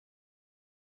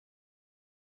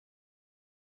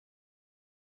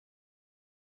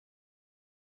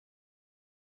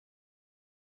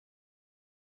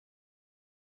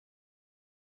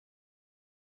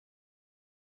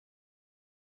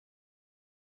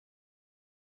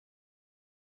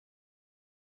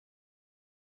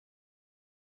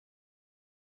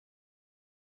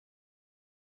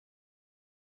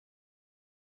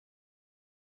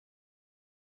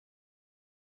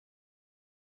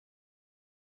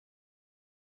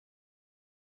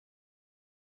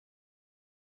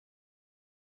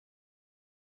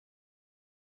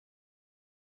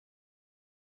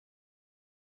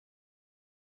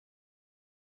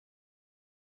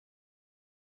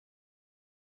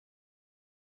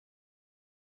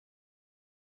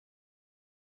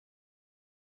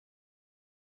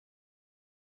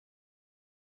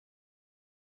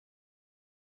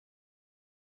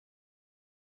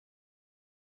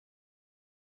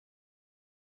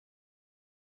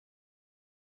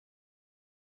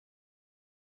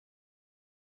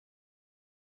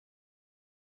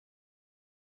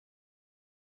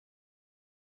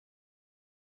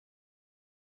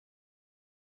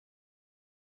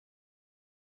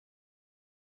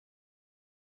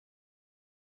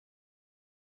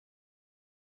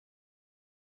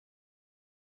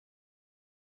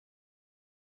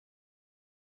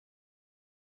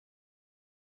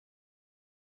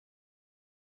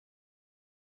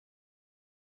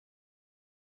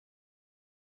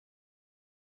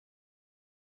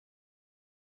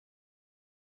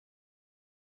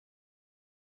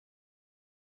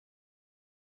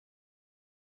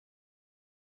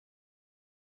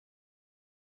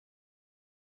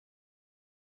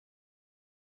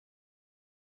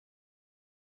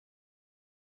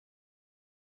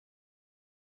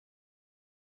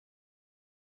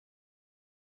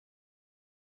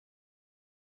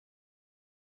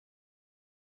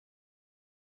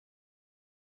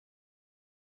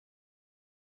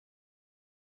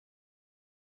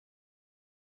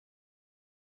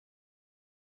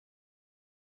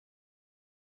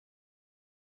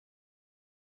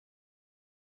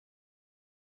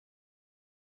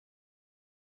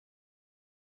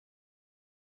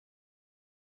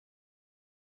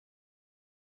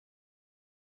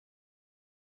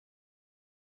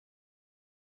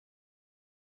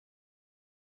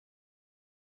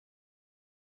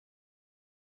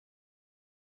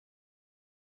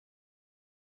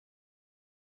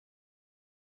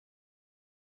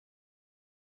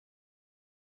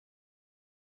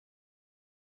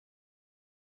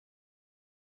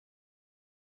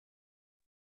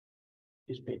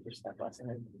use paper step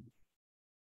lesson.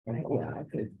 Yeah, I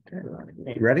could.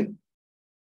 You ready?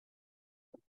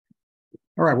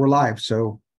 All right, we're live.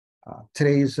 So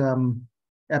today's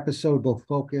episode will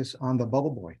focus on the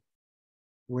bubble boy.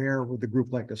 Where would the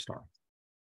group like to start?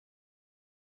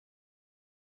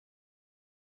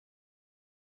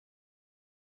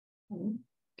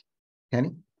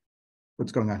 Kenny,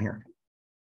 what's going on here?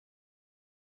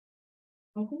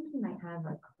 I think he might have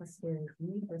a cluster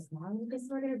B personality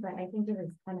disorder, but I think it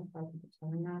was kind of hard to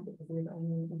determine that because he was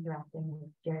only interacting with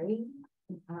Jerry.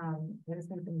 There was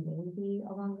something maybe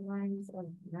along the lines of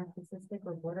narcissistic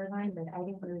or borderline, but I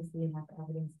didn't really see enough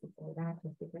evidence to say that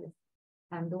just because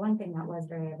the one thing that was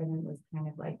very evident was kind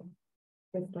of like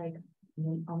this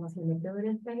almost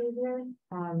manipulative behavior.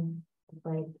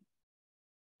 Like,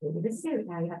 go to the suit,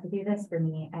 now you have to do this for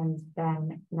me, and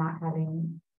then not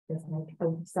having this like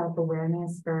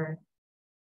self-awareness for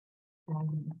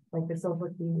like the social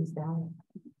cues that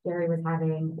Jerry was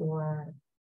having, or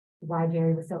why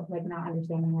Jerry was so like not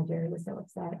understanding why Jerry was so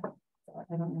upset. So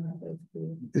I don't know if those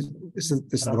two. This is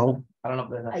the whole. I don't know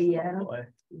if that's yeah.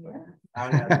 I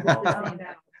don't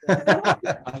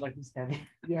know. I like this Kenny.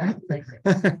 Yeah. Like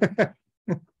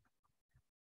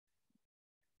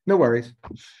No worries.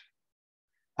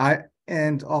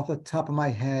 And off the top of my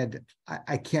head,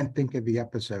 I can't think of the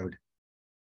episode.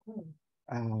 Like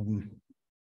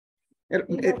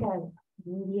a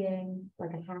comedian, like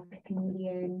a half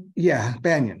comedian. Yeah,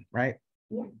 Banyan, right?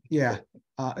 Yeah. Yeah.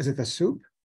 Is it the soup?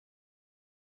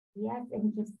 Yes,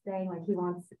 and just saying like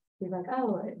he's like,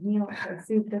 oh, a meal, a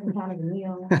soup doesn't count as a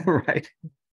meal. Right.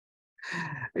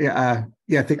 Yeah,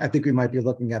 I think we might be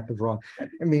looking at the wrong.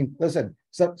 I mean, listen,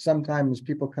 sometimes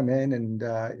people come in and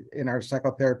in our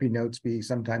psychotherapy notes, we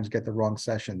sometimes get the wrong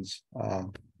sessions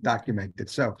documented.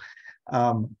 So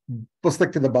we'll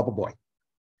stick to the bubble boy.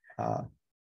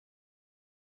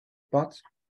 Thoughts?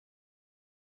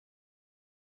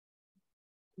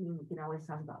 We can always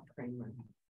talk about Kramer.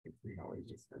 It's always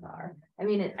just bizarre. I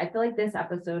mean, I feel like this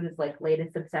episode is like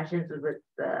latest obsessions with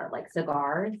the like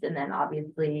cigars, and then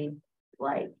obviously,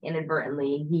 like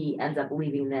inadvertently, he ends up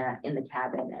leaving that in the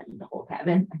cabin, and the whole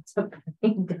cabin ends up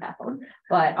burning down.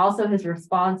 But also, his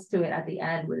response to it at the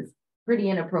end was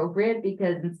pretty inappropriate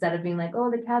because instead of being like,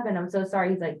 "Oh, the cabin, I'm so sorry,"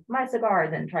 he's like, "My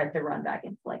cigars," and tries to run back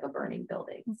into like a burning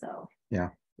building. So yeah.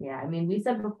 I mean, we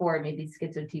said before maybe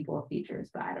schizotypal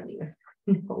features, but I don't even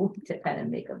know to kind of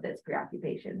make of this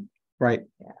preoccupation. Right.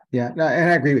 Yeah. No, and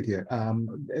I agree with you.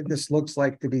 This looks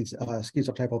like to be a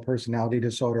schizotypal personality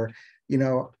disorder. You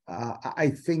know, I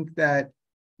think that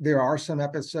there are some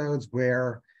episodes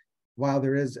where, while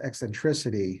there is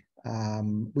eccentricity,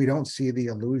 we don't see the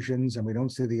illusions and we don't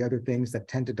see the other things that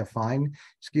tend to define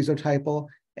schizotypal.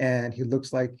 And he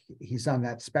looks like he's on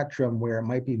that spectrum where it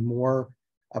might be more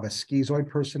of a schizoid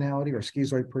personality or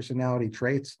schizoid personality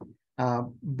traits.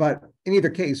 But in either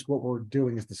case, what we're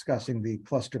doing is discussing the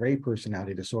cluster A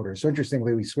personality disorder. So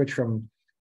interestingly, we switched from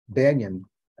Banyan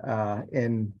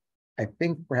in, I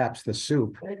think, perhaps the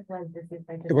soup.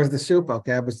 It was the soup.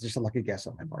 Okay, it was just a lucky guess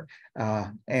on my part.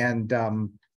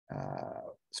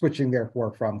 Switching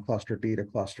therefore from cluster B to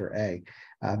cluster A.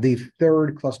 The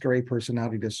third cluster A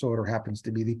personality disorder happens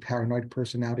to be the paranoid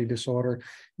personality disorder,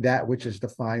 that which is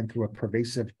defined through a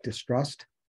pervasive distrust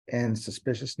and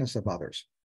suspiciousness of others.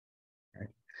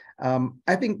 Right.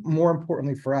 I think more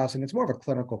importantly for us, and it's more of a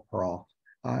clinical pearl,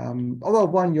 although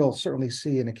one you'll certainly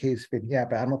see in a case vignette,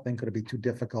 but I don't think it'll be too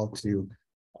difficult to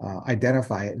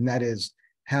identify it, and that is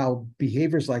how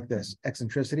behaviors like this,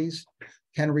 eccentricities,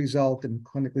 can result in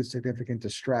clinically significant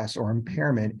distress or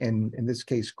impairment in this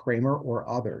case, Kramer or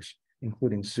others,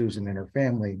 including Susan and her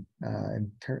family,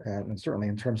 and certainly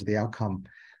in terms of the outcome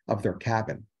of their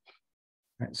cabin.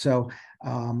 Right. So,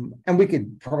 and we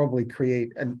could probably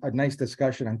create a nice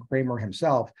discussion on Kramer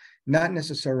himself, not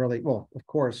necessarily, well, of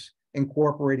course,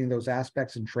 incorporating those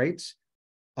aspects and traits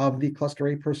of the cluster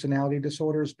A personality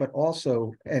disorders, but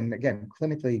also, and again,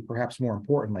 clinically, perhaps more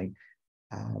importantly,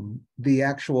 the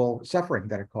actual suffering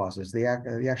that it causes, the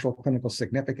actual clinical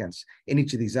significance in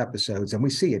each of these episodes, and we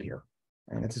see it here.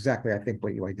 And that's exactly, I think,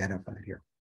 what you identified here.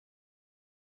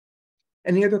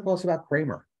 Any other thoughts about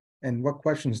Kramer? And what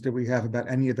questions do we have about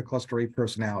any of the cluster A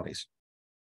personalities?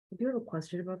 I do have a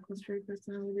question about cluster A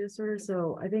personality disorder.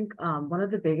 So I think one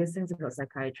of the biggest things about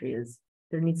psychiatry is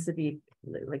there needs to be,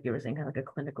 like you were saying, kind of like a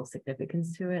clinical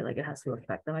significance to it. Like it has to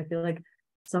affect them. I feel like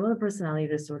some of the personality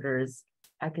disorders,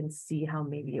 I can see how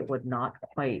maybe it would not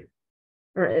quite,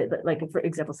 or like for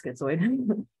example,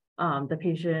 schizoid, the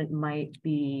patient might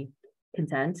be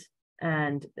content,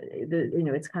 and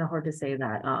it's kind of hard to say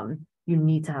that you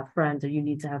need to have friends or you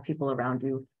need to have people around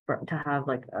you to have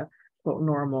like quote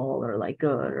normal or like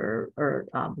good or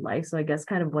life. So I guess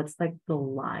kind of what's like the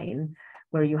line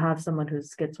where you have someone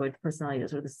who's schizoid personality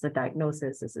disorder, this is a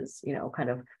diagnosis, this is, you know, kind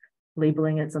of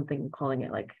labeling it something, calling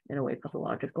it like in a way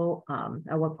pathological.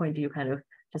 At what point do you kind of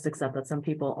just accept that some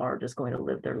people are just going to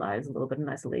live their lives a little bit in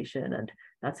isolation and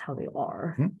that's how they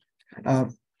are?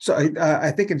 So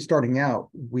I think in starting out,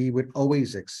 we would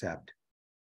always accept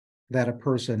that a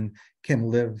person can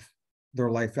live their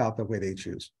life out the way they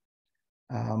choose.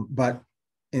 But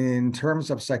in terms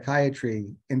of psychiatry,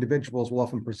 individuals will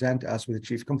often present us with a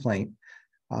chief complaint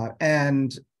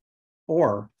and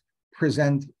or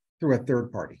present through a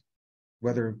third party,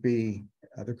 whether it be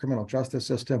the criminal justice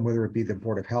system, whether it be the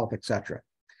Board of Health, et cetera.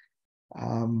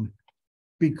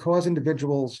 Because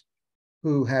individuals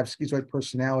who have schizoid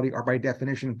personality are by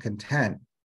definition content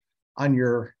on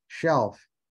your shelf,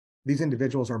 these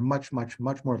individuals are much, much,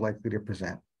 much more likely to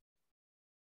present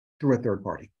through a third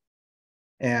party.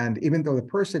 And even though the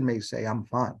person may say, I'm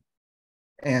fine,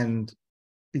 and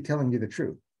be telling you the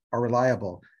truth, are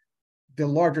reliable, the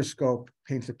larger scope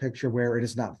paints a picture where it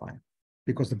is not fine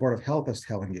because the Board of Health is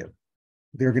telling you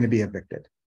they're going to be evicted,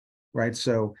 right?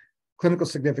 So clinical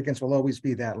significance will always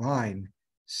be that line,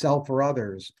 self or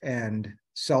others, and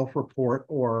self-report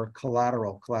or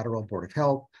collateral Board of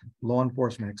Health, law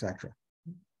enforcement, et cetera.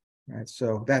 Right,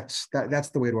 so that's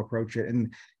the way to approach it.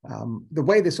 And the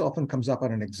way this often comes up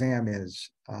on an exam is,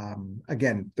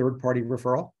 again, third-party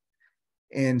referral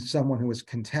and someone who is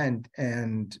content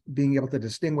and being able to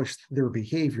distinguish their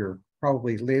behavior,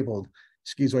 probably labeled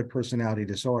schizoid personality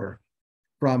disorder,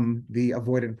 from the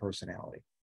avoidant personality,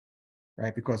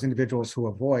 right? Because individuals who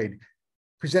avoid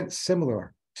present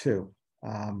similar to,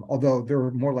 although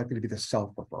they're more likely to be the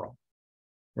self-referral,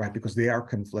 right? Because they are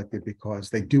conflicted, because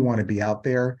they do want to be out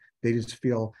there. They just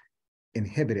feel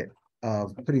inhibited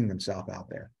of putting themselves out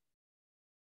there.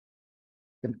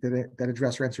 Did that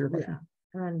address or answer your question? Yeah.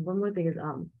 And one more thing is,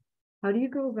 how do you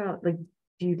go about, like,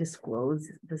 do you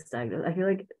disclose this diagnosis? I feel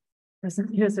like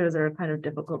personality disorders are a kind of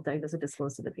difficult diagnosis to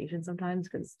disclose to the patient sometimes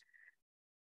because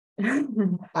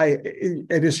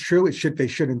it is true. They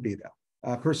shouldn't be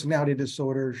though. Personality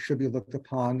disorder should be looked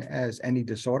upon as any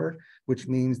disorder, which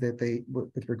means that they,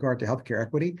 with regard to healthcare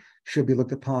equity, should be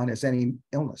looked upon as any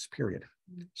illness, period.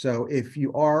 So if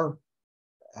you are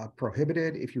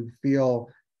prohibited, if you feel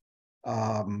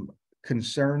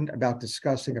concerned about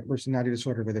discussing a personality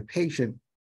disorder with a patient,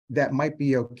 that might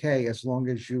be okay as long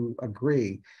as you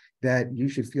agree that you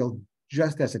should feel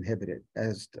just as inhibited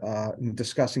as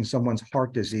discussing someone's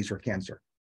heart disease or cancer,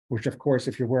 which of course,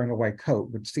 if you're wearing a white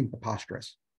coat, would seem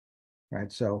preposterous,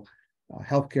 right? So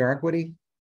healthcare equity,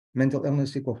 mental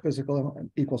illness equals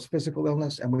physical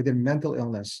illness, and within mental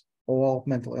illness, all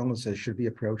mental illnesses should be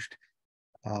approached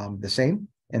the same.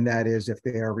 And that is, if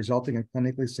they are resulting in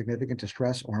clinically significant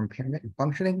distress or impairment in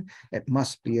functioning, it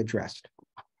must be addressed.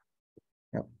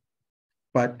 Yep.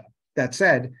 But that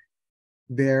said,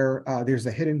 there's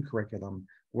a hidden curriculum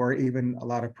where even a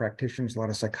lot of practitioners, a lot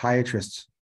of psychiatrists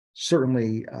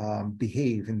certainly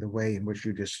behave in the way in which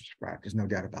you just described. There's no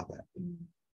doubt about that.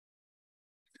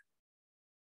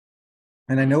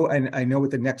 And I know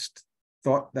what the next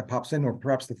thought that pops in, or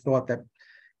perhaps the thought that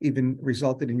even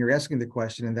resulted in your asking the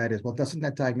question, and that is, well, doesn't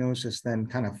that diagnosis then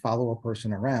kind of follow a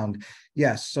person around?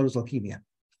 Yes, so does leukemia.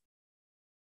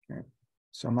 Okay.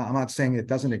 So I'm not saying it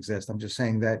doesn't exist. I'm just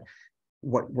saying that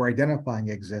what we're identifying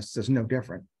exists is no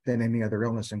different than any other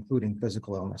illness, including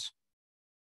physical illness.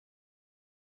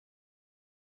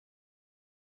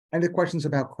 Any questions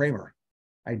about Kramer?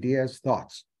 Ideas,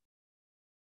 thoughts?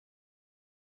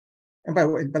 And by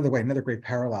the way, another great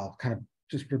parallel, kind of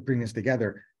just for bringing this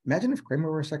together. Imagine if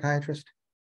Kramer were a psychiatrist.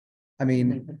 I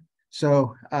mean,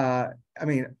 so, I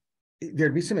mean,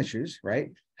 there'd be some issues,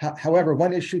 right? However,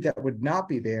 one issue that would not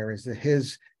be there is that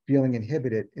his feeling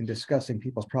inhibited in discussing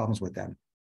people's problems with them,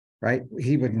 right?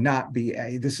 He would not be,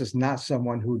 this is not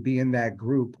someone who would be in that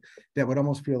group that would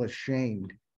almost feel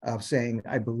ashamed of saying,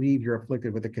 I believe you're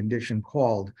afflicted with a condition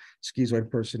called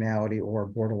schizoid personality or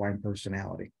borderline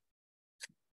personality.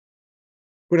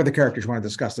 What other characters you want to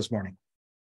discuss this morning?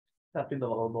 That'd be the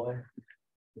little boy.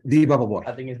 The bubble boy.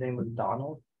 I think his name was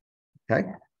Donald. Okay.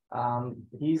 I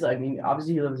mean,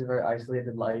 obviously he lives a very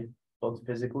isolated life, both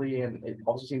physically and it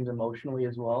also seems emotionally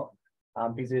as well.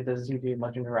 Because it doesn't seem to be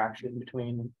much interaction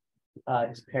between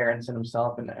his parents and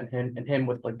himself and him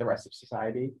with like the rest of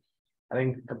society. I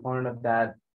think a component of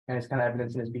that, and it's kind of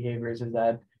evidence in his behaviors, is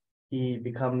that he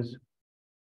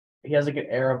has like an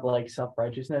air of like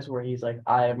self-righteousness where he's like,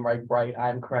 I am right,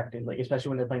 I'm correct. And like, especially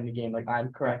when they're playing the game, like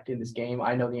I'm correct in this game,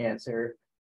 I know the answer.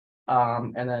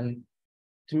 And then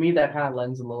to me, that kind of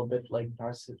lends a little bit like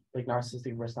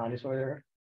narcissistic personality disorder.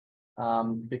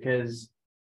 because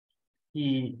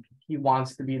he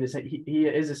wants to be this. He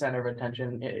is a center of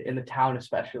attention in the town,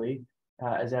 especially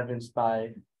as evidenced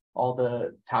by all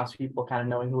the townspeople kind of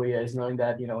knowing who he is, knowing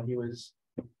that he was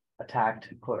attacked,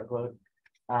 quote unquote.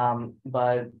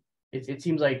 But it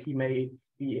seems like he may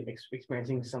be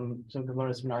experiencing some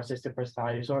components of narcissistic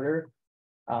personality disorder,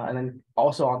 and then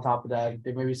also on top of that,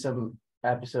 there may be some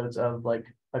episodes of like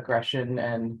aggression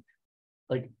and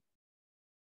like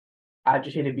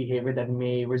agitated behavior that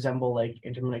may resemble like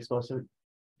intermittent explosive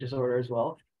disorder as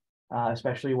well,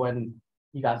 especially when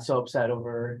he got so upset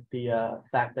over the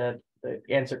fact that the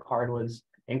answer card was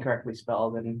incorrectly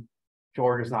spelled and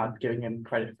George is not giving him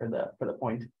credit for the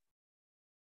point.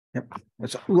 Yep,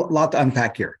 there's a lot to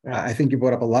unpack here. Yeah. I think you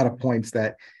brought up a lot of points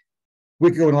that we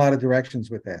could go in a lot of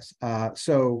directions with this.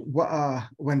 So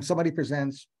when somebody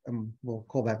presents, we'll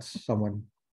call that someone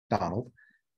Donald,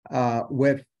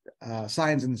 with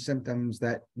signs and symptoms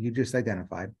that you just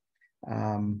identified,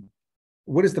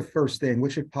 what is the first thing,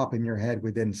 what should pop in your head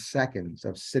within seconds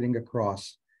of sitting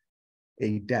across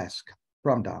a desk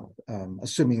from Donald,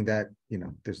 assuming that,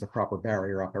 there's the proper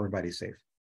barrier up, everybody's safe?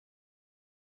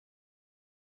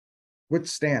 What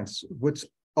stance, what's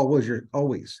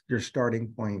always your starting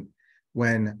point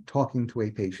when talking to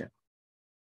a patient?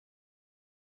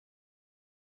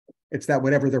 It's that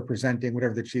whatever they're presenting,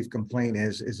 whatever the chief complaint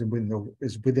is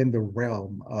within the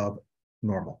realm of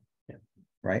normal. Yeah.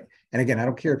 Right? And again, I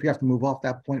don't care if you have to move off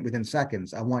that point within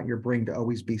seconds. I want your brain to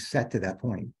always be set to that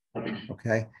point.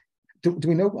 Okay. Do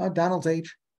we know Donald's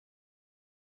age?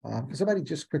 Can somebody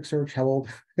just quick search how old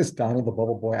is Donald the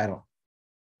Bubble Boy? I don't.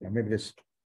 Maybe there's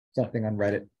something on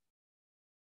Reddit.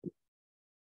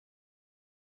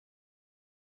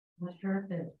 I'm not sure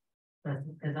if it does,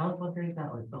 because I was wondering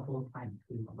that like the whole time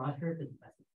too. I'm not sure if it's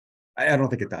I don't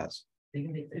think it does.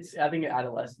 It's I think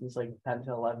adolescence, like 10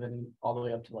 to 11, all the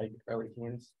way up to like early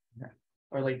teens,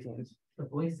 or late teens. the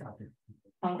voice out there.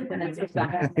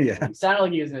 Yeah. It sounded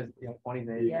like he was in his 20s,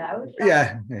 maybe. Yeah, I was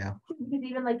Yeah. because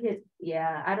even like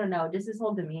I don't know, just his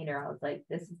whole demeanor, I was like,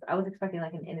 I was expecting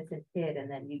like an innocent kid,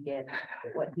 and then you get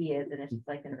what he is, and it's just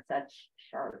like in such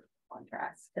sharp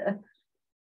contrast to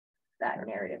that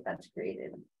narrative that's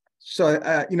created. So,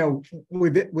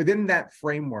 within that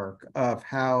framework of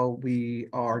how we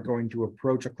are going to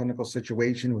approach a clinical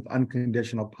situation with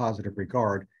unconditional positive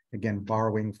regard, again,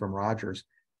 borrowing from Rogers,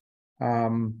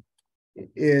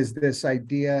 is this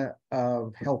idea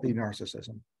of healthy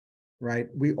narcissism, right?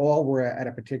 We all were at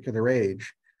a particular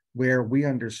age where we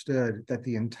understood that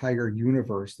the entire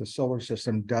universe, the solar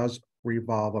system, does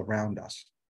revolve around us,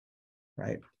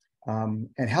 right?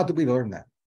 And how did we learn that?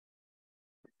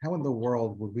 How in the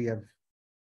world would we have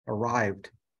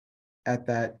arrived at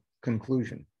that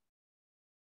conclusion?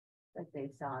 Like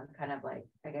based on kind of like,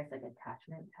 I guess, like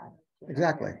attachment patterns.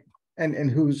 Exactly.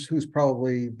 And who's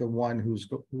probably the one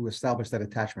who established that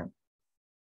attachment?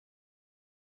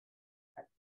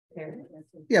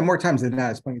 Yeah, more times than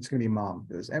not, it's going to be mom.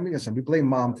 Listen, we blame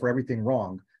mom for everything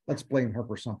wrong. Let's blame her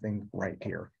for something right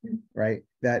here, right?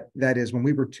 That is, when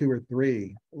we were 2 or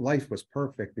 3, life was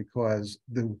perfect because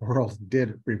the world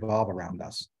did revolve around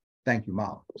us. Thank you,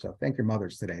 mom. So thank your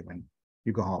mothers today when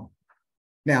you go home.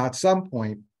 Now, at some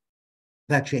point,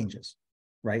 that changes,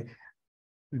 right?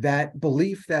 That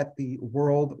belief that the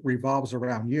world revolves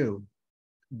around you,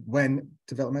 when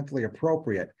developmentally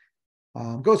appropriate,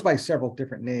 goes by several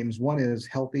different names. One is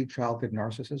healthy childhood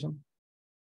narcissism,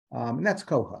 and that's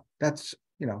COHA. That's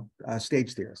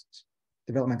stage theorists,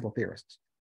 developmental theorists.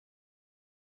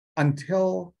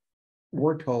 Until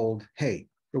we're told, hey,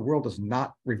 the world does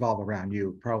not revolve around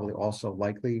you, probably also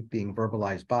likely being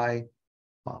verbalized by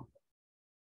mom.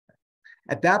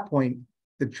 At that point,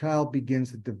 the child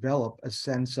begins to develop a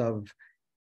sense of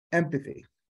empathy.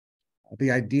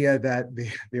 The idea that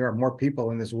there are more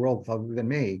people in this world other than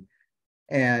me,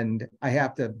 and I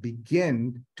have to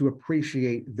begin to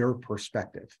appreciate their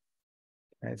perspective.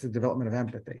 Right? It's the development of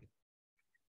empathy.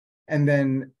 And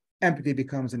then empathy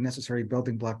becomes a necessary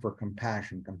building block for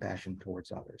compassion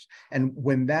towards others. And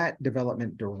when that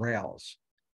development derails,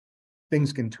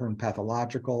 things can turn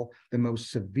pathological, the most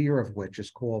severe of which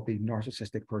is called the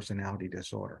narcissistic personality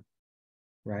disorder,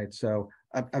 right? So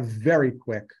a very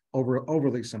quick,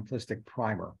 overly simplistic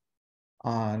primer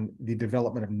on the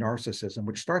development of narcissism,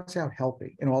 which starts out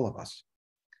healthy in all of us,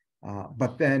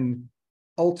 but then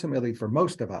ultimately for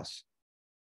most of us,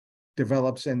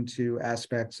 develops into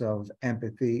aspects of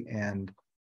empathy and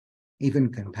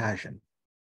even compassion.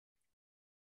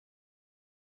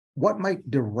 What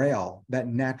might derail that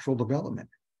natural development?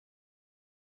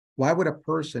 Why would a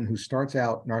person who starts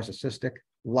out narcissistic,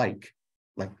 like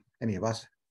any of us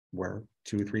were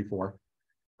 2, 3, 4,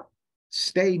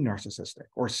 stay narcissistic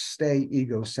or stay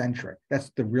egocentric.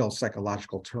 That's the real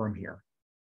psychological term here.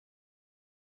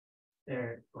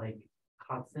 They're like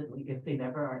constantly, if they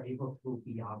never are able to move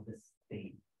beyond this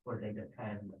state where they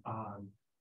depend on,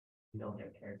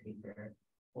 their caretaker,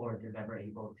 or they're never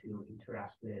able to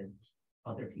interact with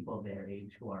other people their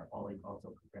age who are always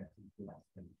also progressing to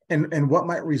that. And what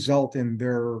might result in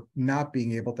their not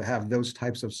being able to have those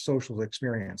types of social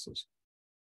experiences?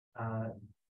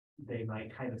 They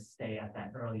might kind of stay at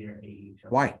that earlier age.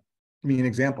 Why? Give me an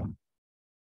example.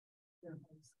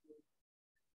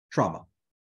 Trauma.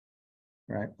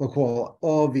 Right? We'll call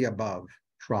all the above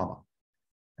trauma.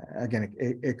 Again,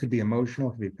 it could be emotional,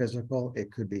 it could be physical,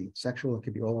 it could be sexual, it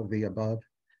could be all of the above.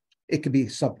 It could be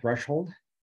sub-threshold.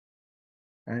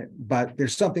 Right? But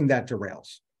there's something that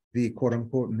derails the quote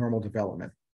unquote normal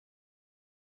development.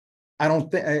 I don't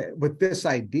think with this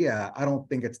idea, I don't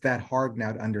think it's that hard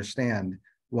now to understand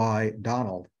why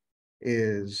Donald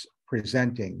is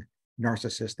presenting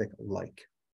narcissistic like.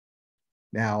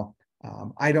 Now,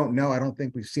 I don't know. I don't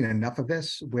think we've seen enough of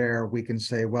this where we can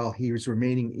say, well, he was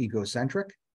remaining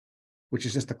egocentric, which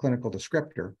is just a clinical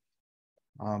descriptor.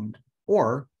 And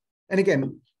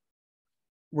again,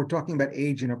 we're talking about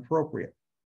age inappropriate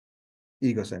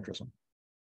egocentrism,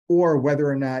 or whether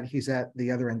or not he's at the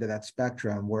other end of that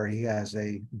spectrum where he has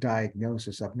a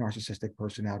diagnosis of narcissistic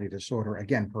personality disorder,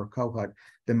 again, per Kohut,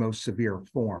 the most severe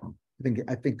form.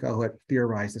 I think Kohut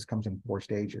theorized this comes in 4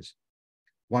 stages.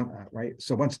 Right?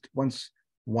 So once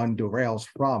one derails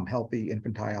from healthy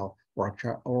infantile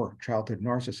or childhood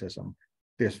narcissism,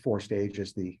 there's 4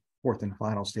 stages. The 4th and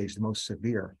final stage, the most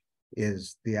severe,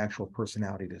 is the actual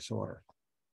personality disorder.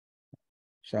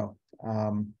 So,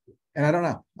 and I don't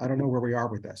know where we are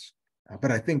with this,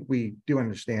 but I think we do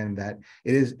understand that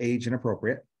it is age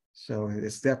inappropriate. So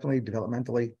it's definitely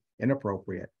developmentally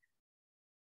inappropriate.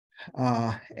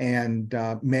 And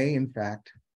may, in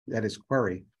fact, that is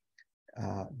query,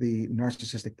 the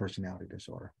narcissistic personality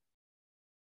disorder.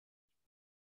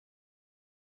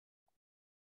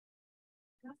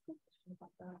 Can I ask a question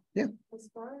about that? Yeah. As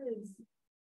far as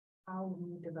how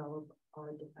we develop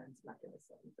our defense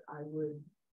mechanisms, I would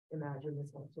imagine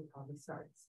this also probably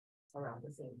starts around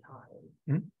the same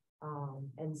time. Mm-hmm.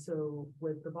 And so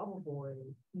with the bubble boy,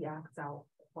 he acts out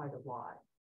quite a lot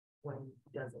when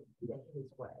he doesn't get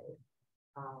his way.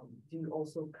 Do you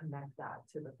also connect that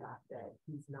to the fact that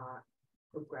he's not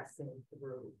progressing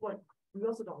through what we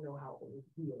also don't know how old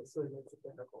he is, so it makes it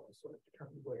difficult to sort of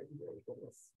determine where he is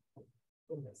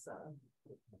in this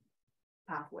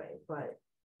pathway. But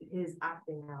his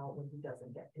acting out when he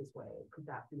doesn't get his way, could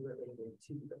that be related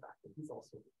to the fact that he's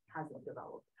also hasn't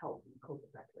developed healthy coping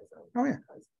mechanisms? Oh yeah.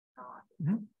 Because not.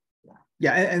 Mm-hmm.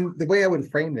 Yeah, and the way I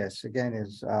would frame this again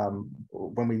is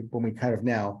when we kind of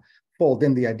now fold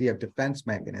in the idea of defense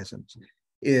mechanisms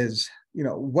is,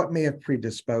 what may have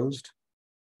predisposed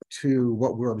to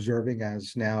what we're observing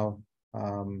as now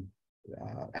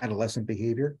adolescent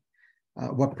behavior,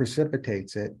 what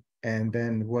precipitates it, and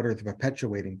then what are the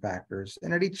perpetuating factors.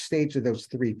 And at each stage of those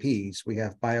 3 Ps, we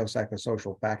have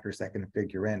biopsychosocial factors that can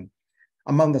figure in.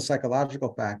 Among the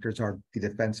psychological factors are the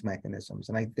defense mechanisms.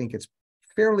 And I think it's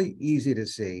fairly easy to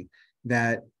see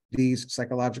that these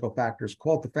psychological factors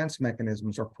called defense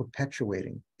mechanisms are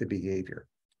perpetuating the behavior.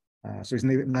 So he's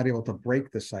not able to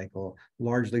break the cycle,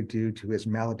 largely due to his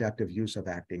maladaptive use of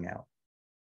acting out.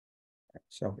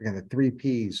 So again, the 3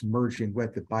 Ps merging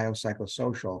with the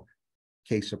biopsychosocial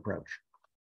case approach.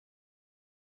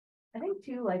 I think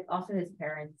too, like also his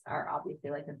parents are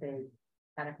obviously like a big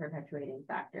kind of perpetuating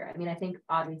factor. I mean, I think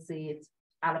obviously it's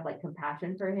out of like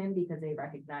compassion for him because they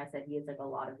recognize that he has like a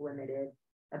lot of limited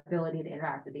ability to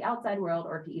interact with the outside world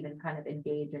or to even kind of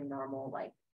engage in normal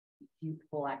like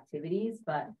youthful activities.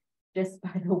 But just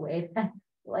by the way that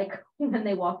like when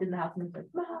they walked in the house and was like,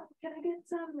 Mom, can I get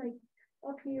some like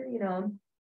up here,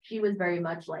 she was very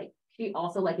much like, she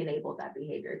also like enabled that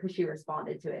behavior because she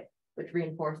responded to it, which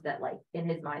reinforced that like in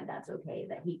his mind, that's okay,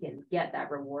 that he can get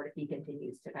that reward if he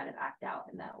continues to kind of act out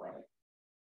in that way.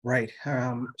 Right.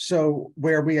 So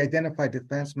where we identify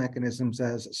defense mechanisms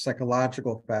as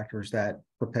psychological factors that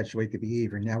perpetuate the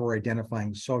behavior, now we're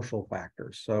identifying social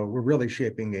factors. So we're really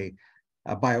shaping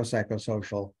a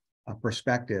biopsychosocial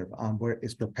perspective on what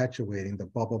is perpetuating the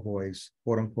bubble boy's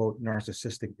quote unquote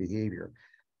narcissistic behavior.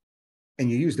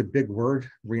 And you used a big word,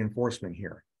 reinforcement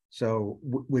here. So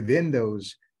within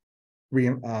those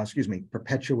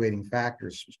perpetuating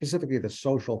factors, specifically the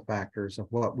social factors of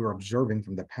what we're observing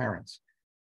from the parents,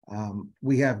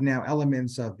 we have now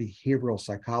elements of behavioral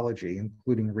psychology,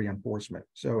 including reinforcement.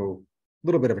 So a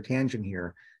little bit of a tangent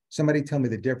here. Somebody tell me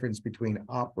the difference between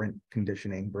operant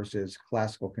conditioning versus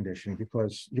classical conditioning,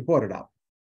 because you brought it up.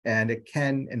 And it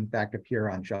can, in fact, appear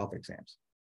on shelf exams.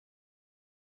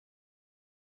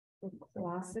 The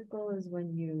classical is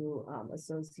when you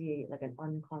associate like an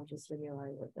unconscious stimuli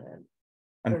with a,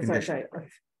 or sorry, Unconditioned.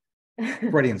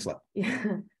 sorry. Freudian slip.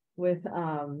 Yeah, with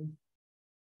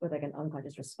like an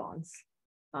unconscious response.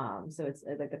 So it's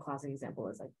like the classic example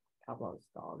is like Pavlov's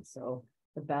dog. So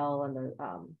the bell and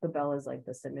the bell is like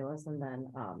the stimulus, and then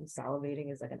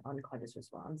salivating is like an unconscious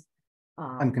response.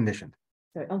 Unconditioned.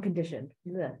 Sorry, unconditioned.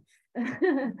 Blech.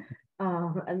 And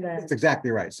then That's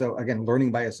exactly right. So again,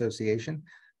 learning by association.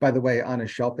 By the way, on a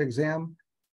shelf exam,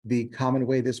 the common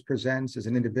way this presents is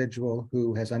an individual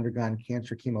who has undergone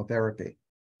cancer chemotherapy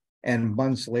and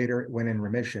months later, when in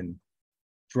remission,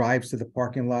 drives to the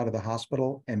parking lot of the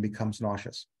hospital and becomes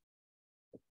nauseous.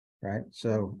 Right?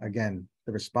 So again,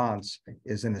 the response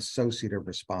is an associative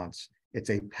response.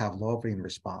 It's a Pavlovian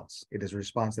response. It is a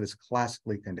response that is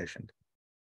classically conditioned.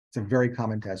 It's a very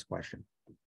common test question.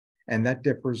 And that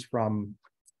differs from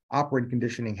operant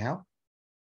conditioning. How?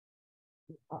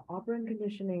 operant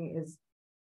conditioning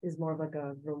is more of like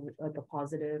a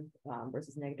positive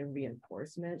versus negative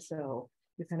reinforcement. So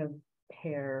you kind of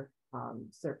pair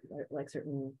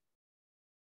certain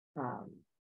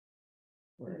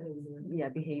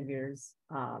behaviors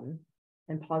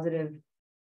and positive.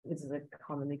 This is like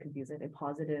commonly confusing. A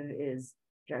positive is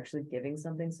you're actually giving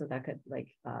something, so that could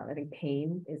I think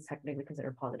pain is technically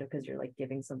considered positive because you're like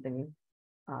giving something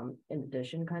in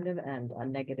addition, kind of, and a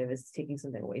negative is taking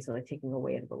something away, so like taking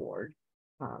away a reward.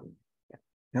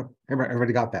 Yep,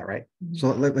 everybody got that, right? Mm-hmm.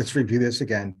 So let's review this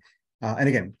again. And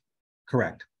again,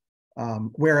 correct.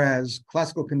 Whereas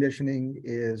classical conditioning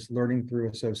is learning through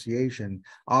association,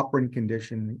 operant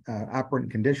conditioning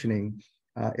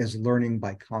is learning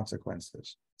by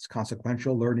consequences. It's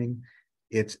consequential learning.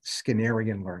 It's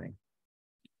Skinnerian learning.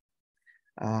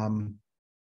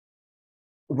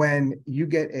 When you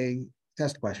get a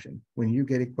test question, when you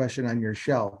get a question on your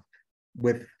shelf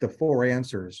with the 4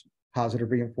 answers,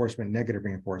 positive reinforcement, negative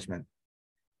reinforcement,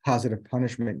 positive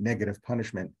punishment, negative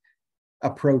punishment,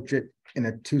 approach it in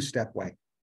a 2-step way.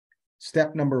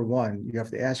 Step number 1, you have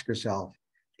to ask yourself,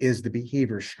 is the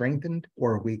behavior strengthened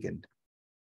or weakened?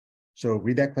 So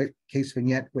read that case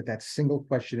vignette with that single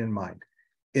question in mind.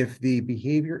 If the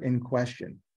behavior in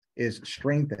question is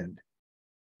strengthened,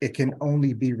 it can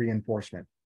only be reinforcement.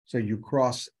 So you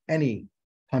cross any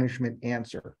punishment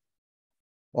answer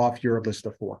off your list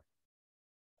of 4.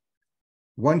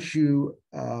 Once you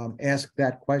ask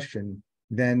that question,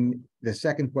 then the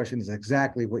second question is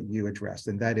exactly what you addressed,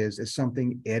 and that is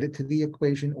something added to the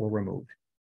equation or removed?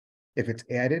 If it's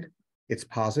added, it's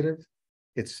positive.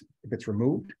 If it's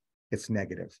removed, it's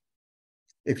negative.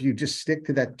 If you just stick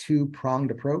to that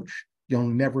 2-pronged approach, you'll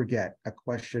never get a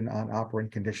question on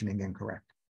operant conditioning incorrect.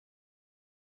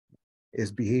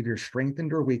 Is behavior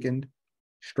strengthened or weakened?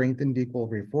 Strengthened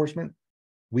equals reinforcement,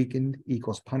 weakened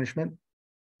equals punishment.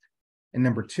 And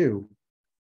number 2,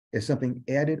 is something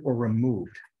added or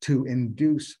removed to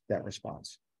induce that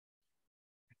response?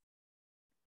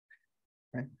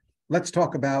 Right. Let's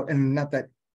talk about, and not that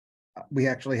we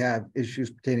actually have issues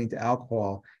pertaining to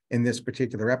alcohol in this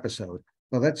particular episode,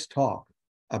 but let's talk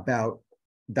about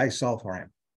disulfiram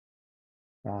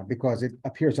because it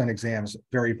appears on exams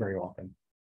very, very often.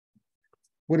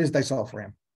 What is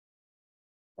disulfiram?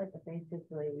 Like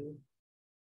basically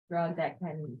drug that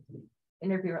can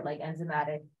interfere with like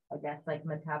enzymatic, I guess, like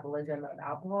metabolism of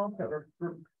alcohol, so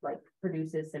like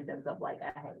produces symptoms of like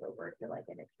a hangover to like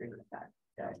an extreme effect.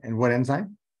 So. And what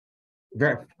enzyme?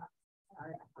 Very.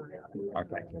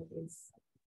 Okay.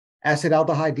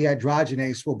 Acetaldehyde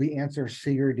dehydrogenase will be answer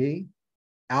C or D.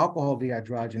 Alcohol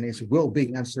dehydrogenase will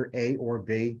be answer A or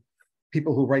B.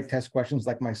 People who write test questions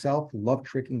like myself love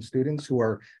tricking students who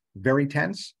are very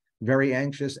tense, very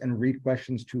anxious, and read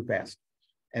questions too fast.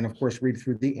 And of course, read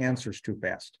through the answers too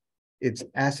fast. It's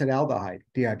acetaldehyde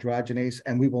dehydrogenase,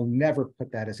 and we will never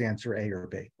put that as answer A or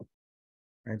B.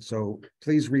 Right? So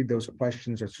please read those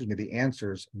questions, or excuse me, the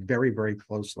answers very, very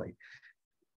closely.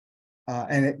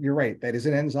 You're right, that is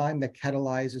an enzyme that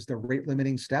catalyzes the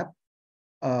rate-limiting step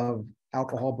of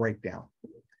alcohol breakdown.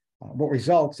 What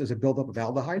results is a buildup of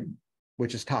aldehyde,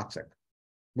 which is toxic.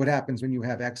 What happens when you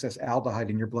have excess aldehyde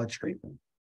in your bloodstream?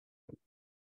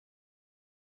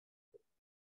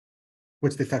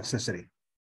 What's the toxicity?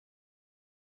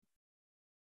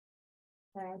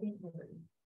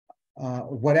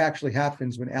 What actually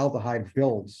happens when aldehyde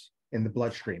builds in the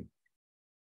bloodstream?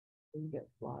 You get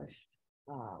flushed.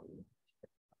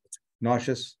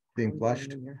 Nauseous, being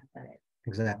flushed.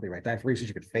 Exactly right. Diaphoresis,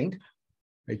 you could faint,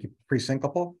 make you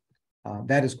pre-syncopal.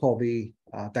 That is called the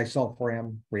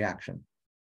disulfiram reaction.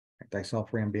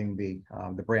 Disulfiram being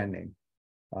the brand name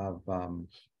of, I'm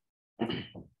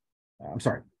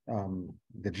sorry,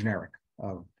 the generic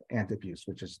of Antabuse,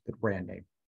 which is the brand name.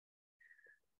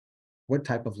 What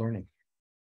type of learning?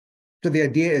 So the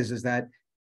idea is that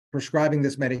prescribing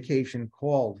this medication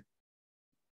called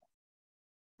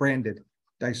branded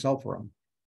disulfiram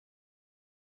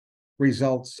is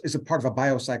a part of a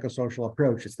biopsychosocial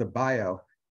approach. It's the bio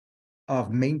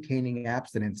of maintaining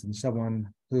abstinence in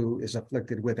someone who is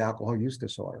afflicted with alcohol use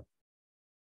disorder.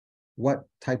 What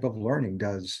type of learning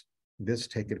does this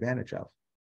take advantage of?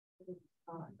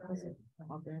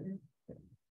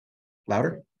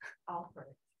 Louder?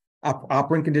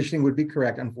 Operant conditioning would be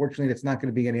correct. Unfortunately, it's not going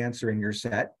to be an answer in your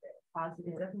set.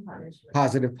 Positive punishment.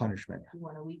 Positive punishment. You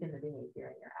want to weaken the behavior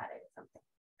and you're adding something.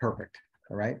 Perfect.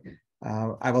 All right.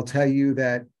 I will tell you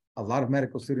that a lot of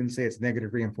medical students say it's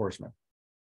negative reinforcement,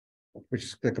 which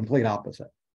is the complete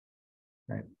opposite.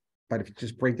 Right. But if you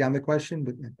just break down the question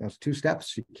with those two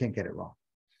steps, you can't get it wrong.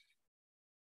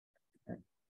 Okay.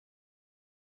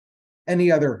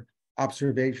 Any other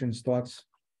observations, thoughts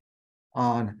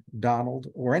on Donald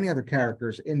or any other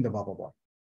characters in the Bubble Boy?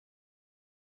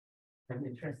 I'm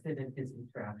interested in his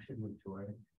interaction with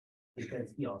Jordan because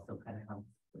he also kind of helps.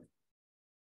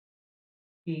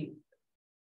 He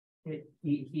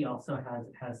also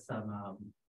has some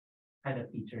kind of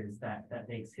features that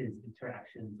makes his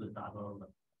interactions with Donald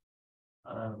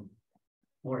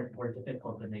more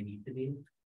difficult than they need to be.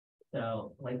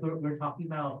 So like we're talking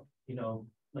about, you know,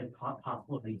 like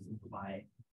possible reasons why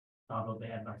Donald may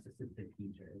have narcissistic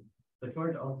features, but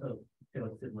George also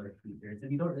shows similar features,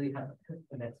 and you don't really have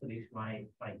an explanation why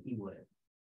he would.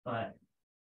 But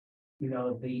you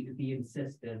know, the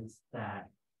insistence that,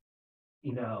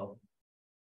 you know,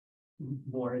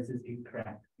 Morris is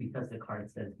incorrect because the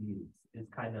card says muse is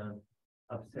kind of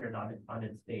absurd on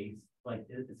its face. Like,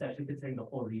 especially considering the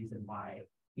whole reason why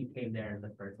he came there in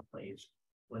the first place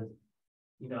was,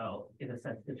 you know, in a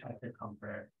sense to try to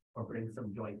comfort or bring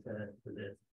some joy to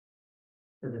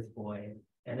this boy.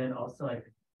 And then also,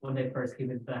 like, when they first came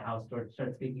into the house, George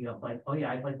starts speaking of like, oh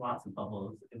yeah, I have like lots of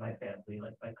bubbles in my family,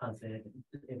 like my cousin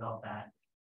and all that.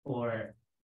 Or,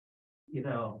 you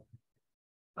know,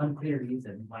 unclear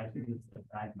reason why he needs to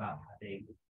brag about having,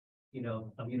 you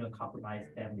know,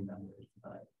 immunocompromised family members,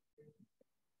 but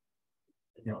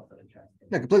it's also interesting.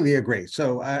 I completely agree.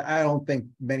 So I don't think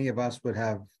many of us would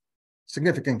have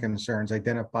significant concerns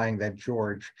identifying that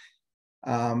George,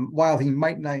 while he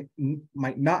might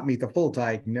not meet the full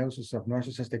diagnosis of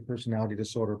narcissistic personality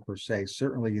disorder per se,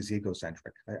 certainly is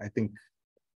egocentric. I think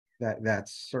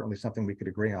that's certainly something we could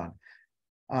agree on.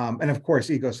 And of course,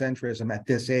 egocentrism at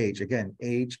this age, again,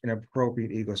 age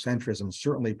inappropriate egocentrism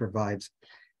certainly provides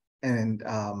and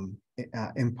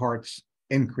imparts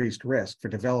increased risk for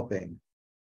developing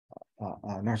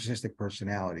a narcissistic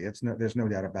personality. There's no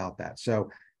doubt about that. So,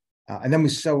 and then we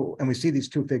see these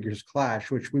two figures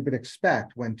clash, which we would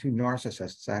expect when two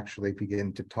narcissists actually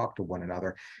begin to talk to one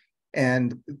another.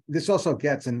 And this also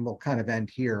gets, and we'll kind of end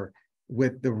here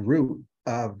with the root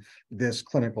of this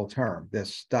clinical term,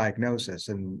 this diagnosis,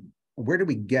 and where do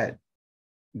we get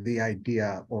the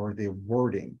idea or the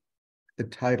wording, the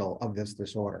title of this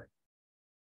disorder?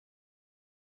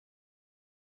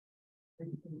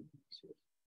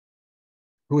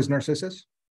 Who is Narcissus?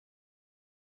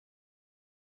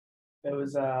 It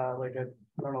was like I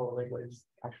don't know like what his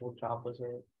actual job was,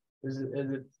 or is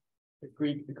it the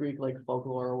Greek like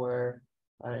folklore where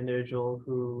an individual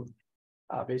who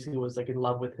basically was like in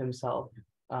love with himself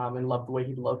and loved the way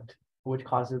he looked, which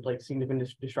causes like significant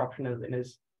disruption in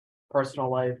his personal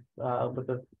life with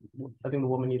I think the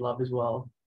woman he loved as well.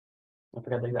 I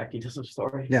forgot the exact details of the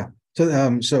story. Yeah.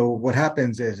 So what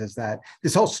happens is that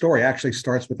this whole story actually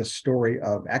starts with a story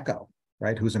of Echo,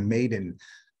 right? Who's a maiden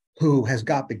who has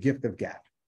got the gift of gab.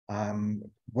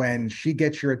 When she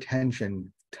gets your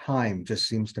attention, time just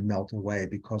seems to melt away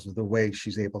because of the way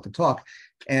she's able to talk.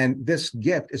 And this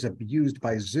gift is abused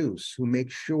by Zeus, who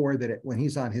makes sure that when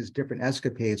he's on his different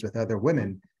escapades with other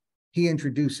women, he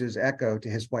introduces Echo to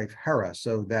his wife Hera,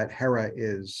 so that Hera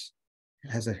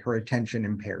has her attention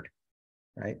impaired,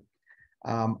 right?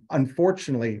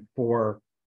 Unfortunately for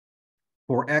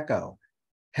Echo,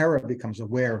 Hera becomes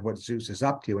aware of what Zeus is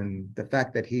up to, and the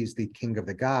fact that he's the king of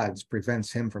the gods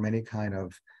prevents him from any kind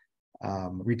of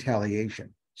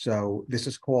retaliation. So this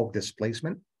is called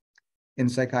displacement in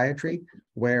psychiatry,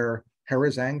 where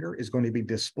Hera's anger is going to be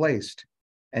displaced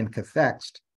and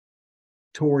cathexed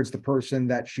towards the person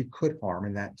that she could harm,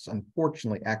 and that's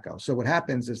unfortunately Echo. So what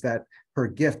happens is that her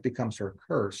gift becomes her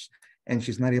curse, and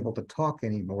she's not able to talk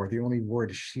anymore. The only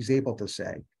word she's able to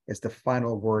say is the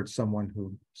final word someone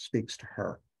who speaks to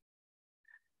her.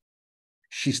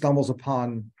 She stumbles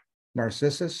upon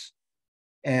Narcissus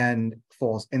and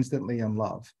falls instantly in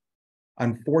love.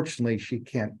 Unfortunately, she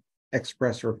can't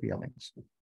express her feelings.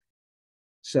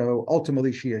 So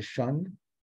ultimately, she is shunned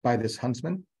by this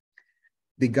huntsman.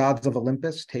 The gods of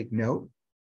Olympus take note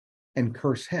and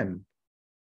curse him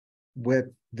with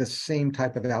the same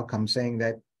type of outcome, saying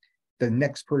that the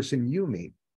next person you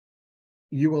meet,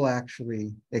 you will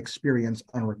actually experience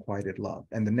unrequited love.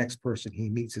 And the next person he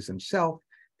meets is himself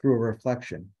through a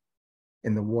reflection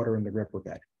in the water in the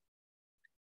riverbed.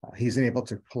 He's unable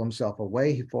to pull himself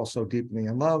away. He falls so deeply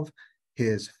in love,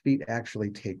 his feet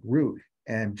actually take root.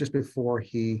 And just before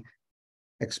he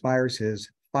expires his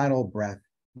final breath,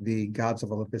 the gods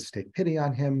of Olympus take pity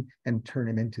on him and turn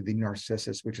him into the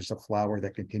narcissus, which is a flower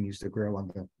that continues to grow on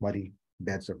the muddy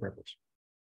beds of rivers.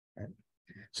 Right?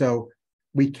 So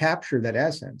we capture that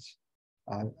essence.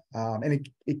 And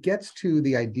it gets to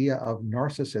the idea of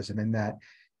narcissism in that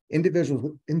individuals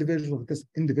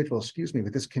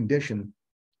with this condition,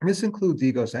 and this includes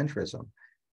egocentrism,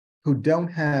 who don't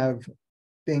have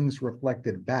things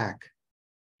reflected back,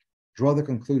 draw the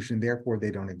conclusion, therefore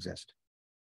they don't exist.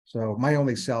 So my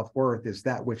only self-worth is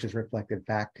that which is reflected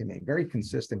back to me, very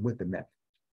consistent with the myth.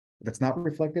 If it's not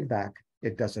reflected back,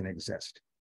 it doesn't exist.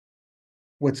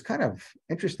 What's kind of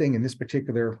interesting in this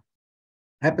particular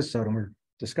episode, and we're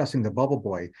discussing the bubble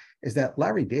boy, is that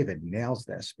Larry David nails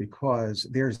this, because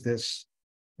there's this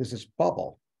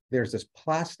bubble, there's this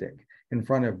plastic in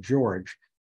front of George,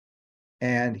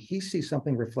 and he sees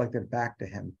something reflected back to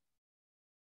him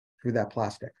through that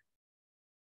plastic.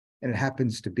 And it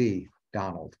happens to be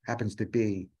Donald, happens to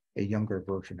be a younger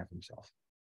version of himself.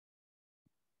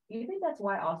 Do you think that's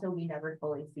why also we never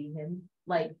fully see him?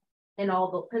 Like, in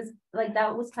all the, because like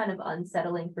that was kind of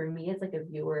unsettling for me as like a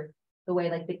viewer, the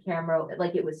way like the camera,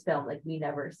 like it was filmed, like we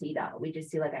never see Donald. We just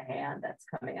see like a hand that's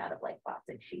coming out of like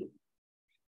plastic sheet.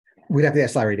 We'd have to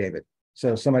ask Larry David.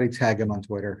 So somebody tag him on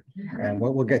Twitter and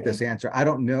we'll get this answer. I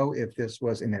don't know if this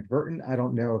was inadvertent. I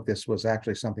don't know if this was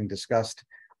actually something discussed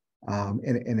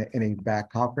in a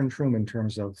back conference room in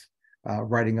terms of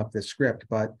writing up this script,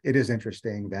 but it is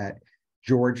interesting that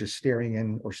George is staring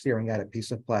at a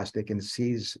piece of plastic and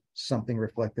sees something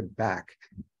reflected back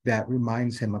that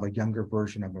reminds him of a younger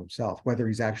version of himself, whether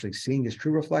he's actually seeing his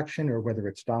true reflection or whether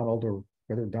it's Donald or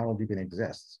whether Donald even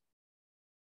exists.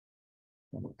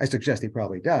 I suggest he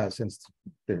probably does, since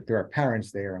there are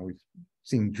parents there and we've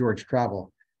seen George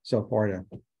travel so far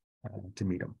to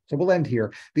meet him. So we'll end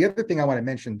here. The other thing I want to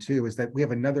mention too is that we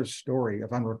have another story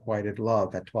of unrequited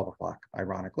love at 12 o'clock,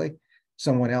 ironically.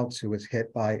 Someone else who was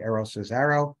hit by Eros's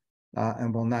arrow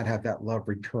and will not have that love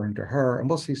returned to her. And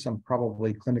we'll see some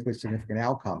probably clinically significant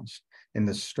outcomes in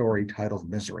the story titled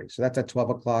Misery. So that's at 12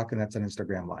 o'clock and that's on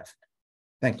Instagram Live.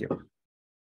 Thank you.